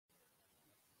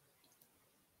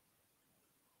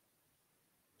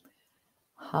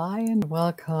Hi and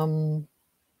welcome.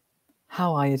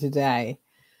 How are you today?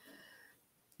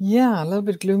 Yeah, a little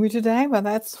bit gloomy today, but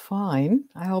that's fine.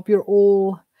 I hope you're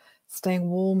all staying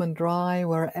warm and dry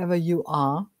wherever you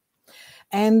are.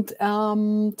 And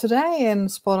today in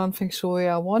Spot on Feng Shui,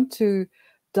 I want to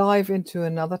dive into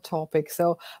another topic.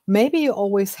 So maybe you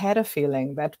always had a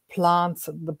feeling that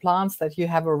the plants that you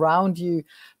have around you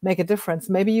make a difference.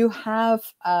 Maybe you have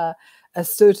a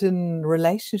certain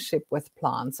relationship with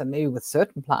plants and maybe with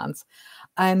certain plants.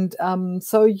 And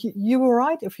so you were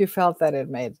right if you felt that it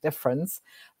made a difference.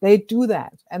 They do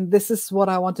that. And this is what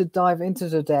I want to dive into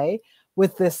today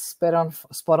with this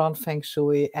Spot on Feng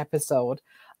Shui episode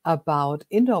about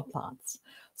indoor plants.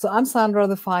 So I'm Sandra,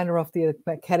 the founder of the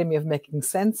Academy of Making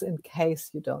Sense, in case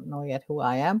you don't know yet who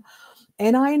I am.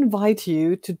 And I invite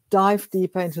you to dive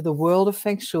deeper into the world of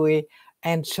Feng Shui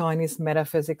and Chinese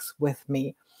metaphysics with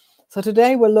me. So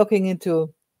today we're looking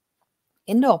into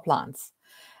indoor plants.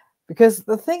 Because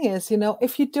the thing is,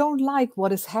 if you don't like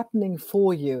what is happening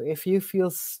for you, if you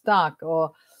feel stuck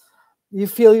or you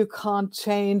feel you can't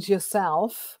change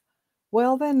yourself,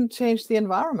 well, then change the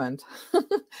environment.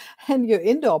 And your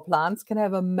indoor plants can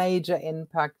have a major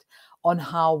impact on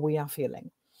how we are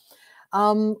feeling.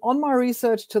 On my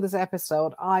research to this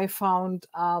episode, I found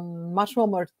much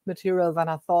more material than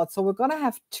I thought. So we're going to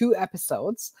have 2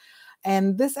 episodes.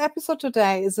 And this episode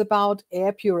today is about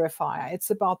air purifier. It's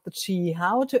about the qi,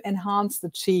 how to enhance the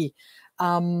qi,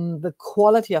 the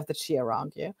quality of the qi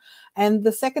around you. And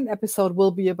the second episode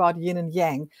will be about yin and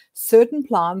yang. Certain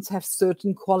plants have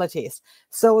certain qualities.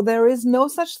 So there is no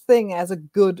such thing as a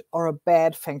good or a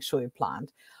bad Feng Shui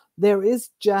plant. There is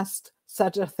just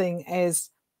such a thing as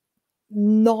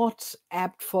not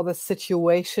apt for the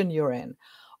situation you're in,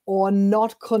 or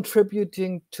not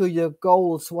contributing to your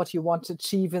goals, what you want to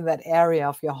achieve in that area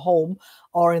of your home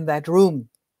or in that room.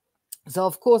 So,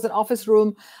 of course, an office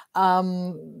room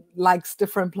likes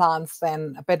different plants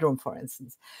than a bedroom, for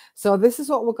instance. So this is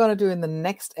what we're going to do in the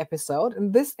next episode.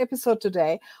 In this episode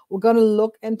today, we're going to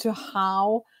look into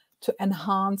how to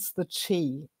enhance the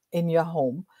qi in your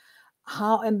home.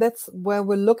 And that's where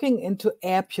we're looking into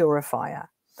air purifier.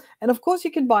 And of course,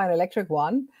 you can buy an electric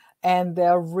one, and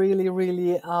they're really,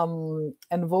 really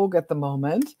in vogue at the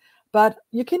moment. But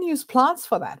you can use plants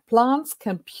for that. Plants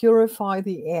can purify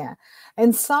the air,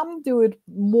 and some do it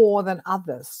more than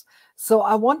others. So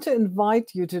I want to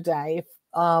invite you today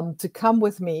to come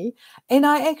with me. And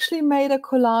I actually made a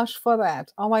collage for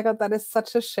that. Oh my God, that is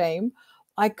such a shame.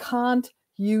 I can't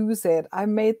use it. I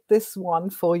made this one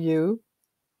for you.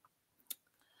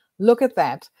 Look at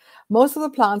that. Most of the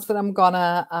plants that I'm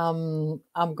gonna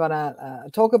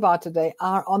talk about today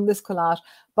are on this collage,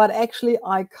 but actually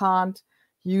I can't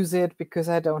use it because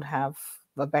I don't have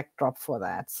the backdrop for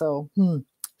that. So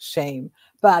shame.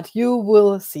 But you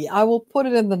will see. I will put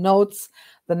it in the notes,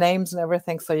 the names and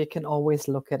everything, so you can always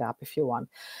look it up if you want.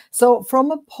 So from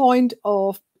a point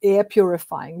of air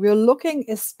purifying, we're looking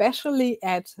especially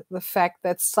at the fact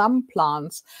that some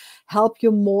plants help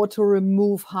you more to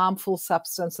remove harmful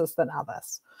substances than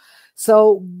others.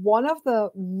 So one of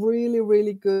the really,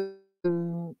 really good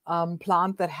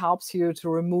plant that helps you to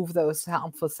remove those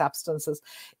harmful substances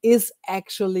is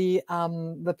actually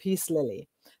the peace lily,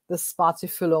 the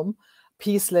Spathiphyllum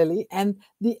peace lily. And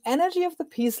the energy of the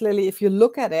peace lily, if you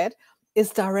look at it, is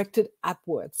directed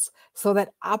upwards. So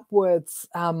that upwards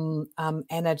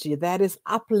energy, that is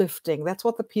uplifting. That's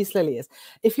what the peace lily is.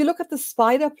 If you look at the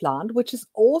spider plant, which is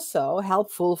also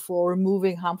helpful for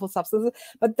removing harmful substances,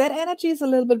 but that energy is a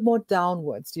little bit more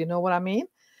downwards. Do you know what I mean?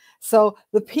 So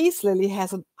the peace lily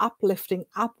has an uplifting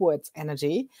upwards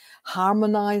energy,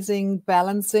 harmonizing,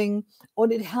 balancing,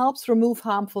 and it helps remove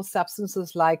harmful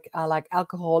substances like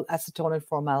alcohol, acetone, and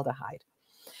formaldehyde.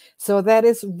 So that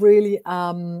is really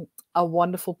a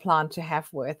wonderful plant to have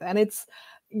with. And it's,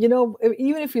 even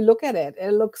if you look at it,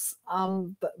 it looks,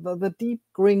 the deep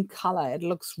green color, it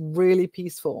looks really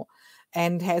peaceful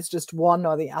and has just one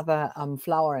or the other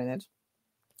flower in it.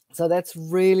 So that's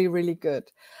really, really good.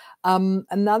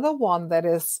 Another one that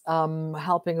is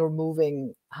helping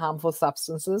removing harmful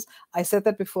substances, I said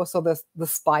that before, so the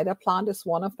spider plant is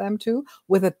one of them too,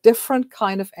 with a different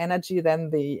kind of energy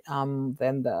than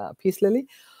the peace lily.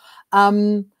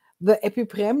 The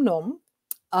epipremnum,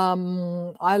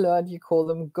 I learned you call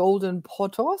them golden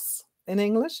pothos in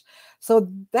English. So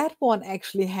that one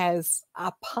actually has,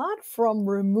 apart from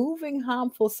removing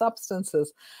harmful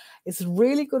substances, it's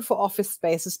really good for office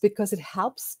spaces because it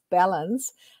helps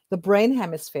balance the brain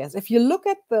hemispheres. If you look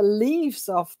at the leaves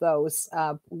of those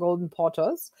golden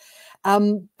pothos,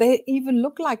 they even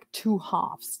look like 2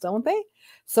 halves, don't they?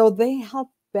 So they help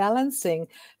balancing.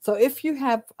 So if you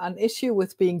have an issue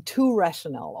with being too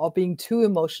rational or being too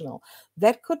emotional,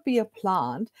 that could be a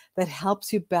plant that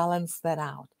helps you balance that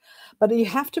out. But you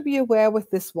have to be aware with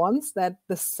this ones that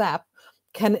the sap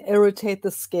can irritate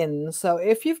the skin. So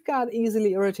if you've got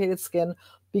easily irritated skin,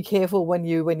 be careful when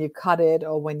you cut it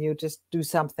or when you just do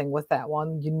something with that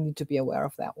one. You need to be aware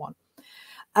of that one.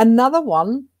 Another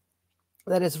one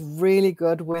that is really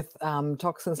good with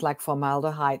toxins like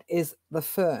formaldehyde is the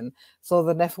fern. So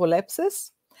the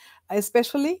nephrolepsis,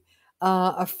 especially,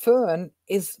 a fern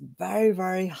is very,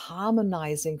 very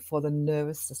harmonizing for the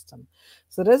nervous system.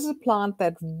 So this is a plant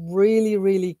that really,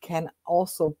 really can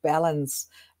also balance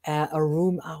a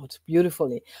room out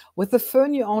beautifully. With the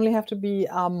fern, you only have to be,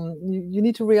 you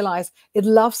need to realize it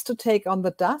loves to take on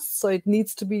the dust. So it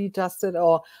needs to be dusted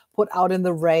or put out in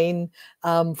the rain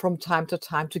from time to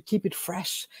time to keep it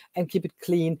fresh and keep it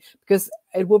clean, because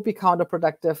it would be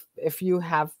counterproductive if you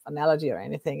have an allergy or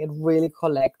anything. It really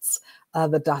collects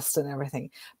the dust and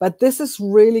everything. But this is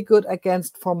really good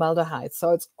against formaldehyde. So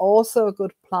it's also a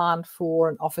good plant for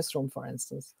an office room, for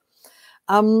instance.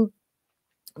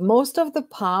 Most of the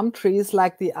palm trees,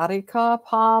 like the areca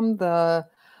palm, the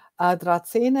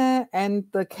dracene, and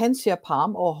the kensia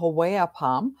palm or Hawaii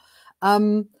palm,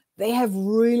 they have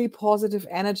really positive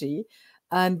energy,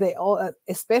 and they all,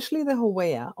 especially the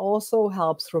Hawaii, also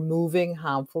helps removing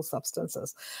harmful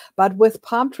substances. But with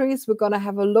palm trees, we're going to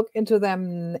have a look into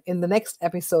them in the next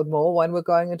episode more, when we're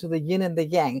going into the yin and the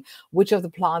yang, which of the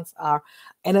plants are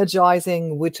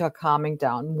energizing, which are calming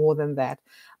down more than that.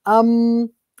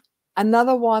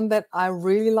 Another one that I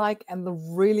really like and the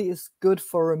really is good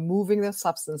for removing the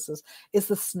substances is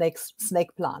the snake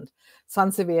plant,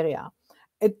 Sansevieria.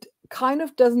 It kind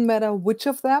of doesn't matter which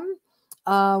of them,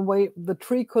 the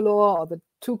tricolor or the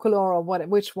two-color or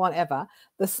which one ever.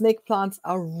 The snake plants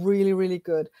are really, really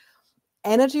good.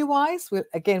 Energy-wise,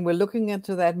 we're looking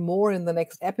into that more in the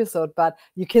next episode, but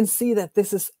you can see that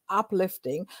this is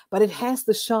uplifting, but it has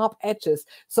the sharp edges.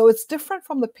 So it's different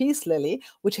from the peace lily,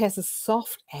 which has the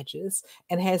soft edges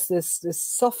and has this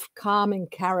soft, calming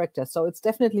character. So it's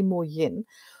definitely more yin.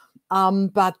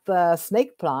 But the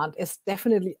snake plant is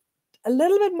definitely a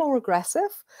little bit more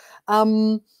aggressive.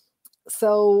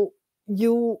 So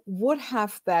you would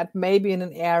have that maybe in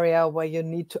an area where you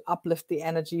need to uplift the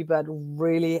energy, but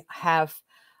really have,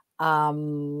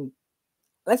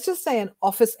 let's just say an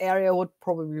office area would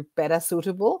probably be better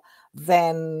suitable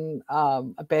than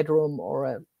a bedroom or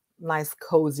a nice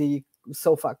cozy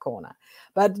sofa corner.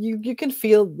 But you can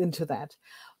feel into that.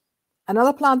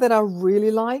 Another plant that I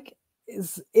really like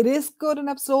is, it is good in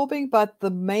absorbing, but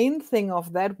the main thing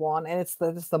of that one, and it's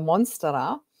the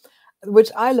Monstera,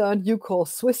 which I learned you call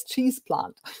Swiss cheese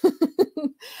plant.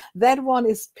 That one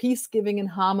is peace-giving and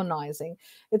harmonizing.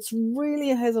 It's really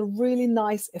has a really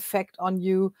nice effect on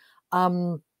you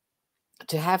to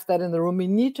have that in the room. You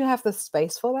need to have the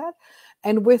space for that.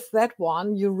 And with that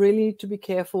one, you really need to be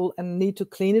careful and need to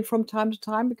clean it from time to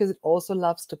time, because it also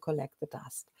loves to collect the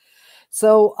dust.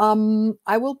 So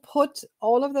I will put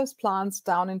all of those plants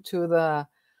down into the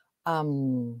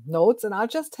notes, and I'll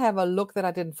just have a look that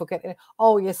I didn't forget.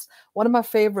 Oh yes, one of my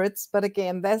favorites, but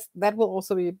again, that will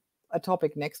also be a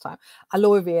topic next time.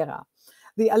 Aloe vera.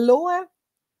 The aloe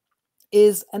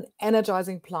is an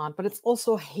energizing plant, but it's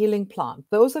also a healing plant.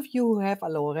 Those of you who have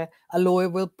aloe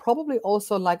will probably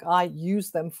also, like I, use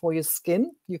them for your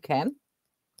skin. You can,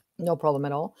 no problem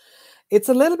at all. It's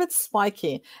a little bit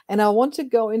spiky, and I want to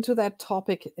go into that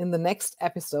topic in the next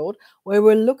episode, where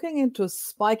we're looking into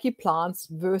spiky plants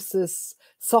versus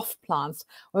soft plants,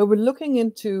 where we're looking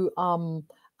into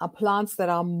plants that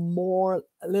are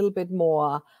a little bit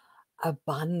more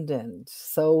abundant.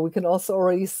 So we can also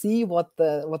already see what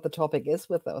the topic is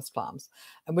with those plants,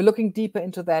 and we're looking deeper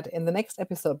into that in the next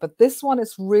episode. But this one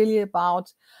is really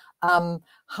about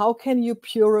how can you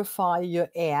purify your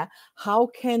air? How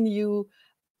can you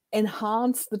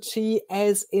enhance the chi,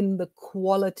 as in the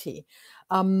quality?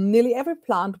 Nearly every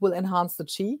plant will enhance the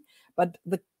chi, but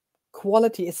the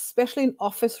quality, especially in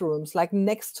office rooms, like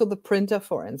next to the printer,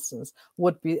 for instance,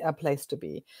 would be a place to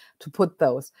put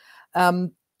those.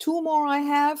 Two more I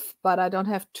have, but I don't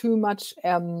have too much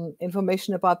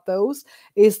information about those,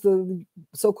 is the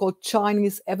so-called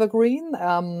Chinese evergreen,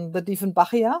 the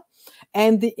Dieffenbachia,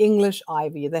 and the English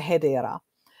ivy, the Hedera.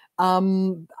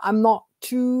 I'm not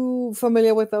too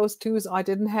familiar with those two. I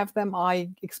didn't have them.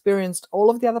 I experienced all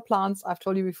of the other plants I've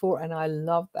told you before, and I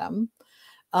love them.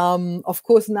 Of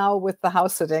course, now with the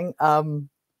house sitting,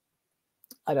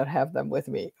 I don't have them with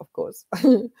me, of course.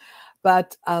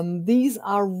 But these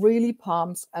are really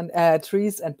palms and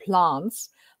trees and plants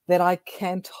that I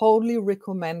can totally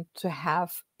recommend to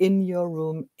have in your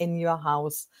room, in your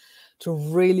house, to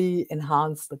really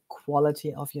enhance the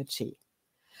quality of your chi.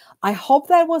 I hope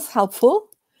that was helpful.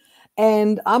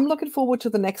 And I'm looking forward to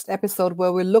the next episode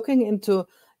where we're looking into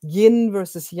yin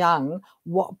versus yang,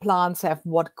 what plants have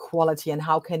what quality, and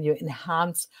how can you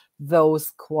enhance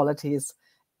those qualities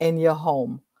in your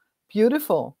home.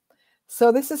 Beautiful.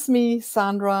 So this is me,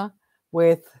 Sandra,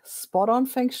 with Spot On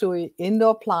Feng Shui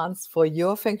indoor plants for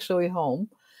your Feng Shui home.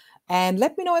 And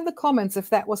let me know in the comments if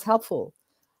that was helpful.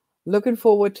 Looking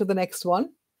forward to the next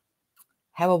one.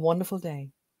 Have a wonderful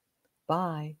day.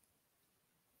 Bye.